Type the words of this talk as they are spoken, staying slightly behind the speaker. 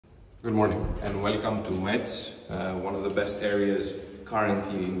Good morning and welcome to Metz, one of the best areas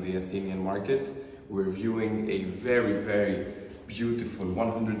currently in the Athenian market. We're viewing a very beautiful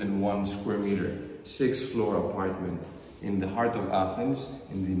 101 square meter, 6-floor apartment in the heart of Athens,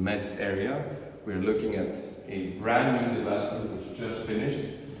 in the Metz area. We're looking at a brand new development which just finished.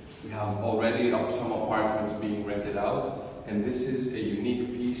 We have already some apartments being rented out, and this is a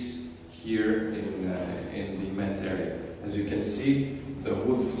unique piece here in the Metz area. As you can see, the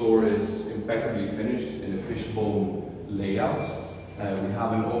wood floor is impeccably finished in a fishbone layout. We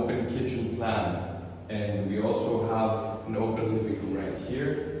have an open kitchen plan, and we also have an open living room right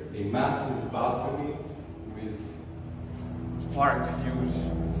here. A massive balcony with park views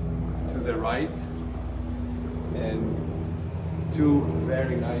to the right, and two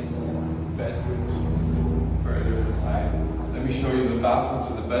very nice bedrooms further to the side. Let me show you the bathrooms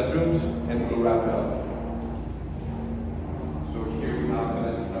to the bedrooms, and we'll wrap it up.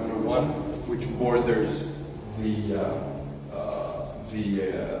 Bedroom number 1, which borders the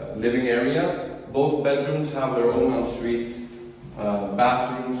living area. Both bedrooms have their own ensuite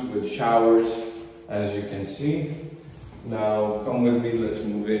bathrooms with showers, as you can see. Now, come with me, let's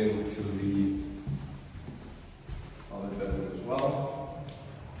move into the other bedroom as well.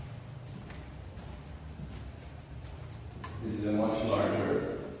 This is a much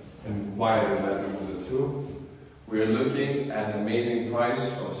larger and wider bedroom of the two. We're looking at an amazing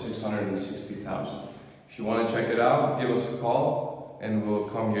price of $660,000. If you want to check it out, give us a call and we'll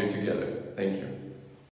come here together. Thank you.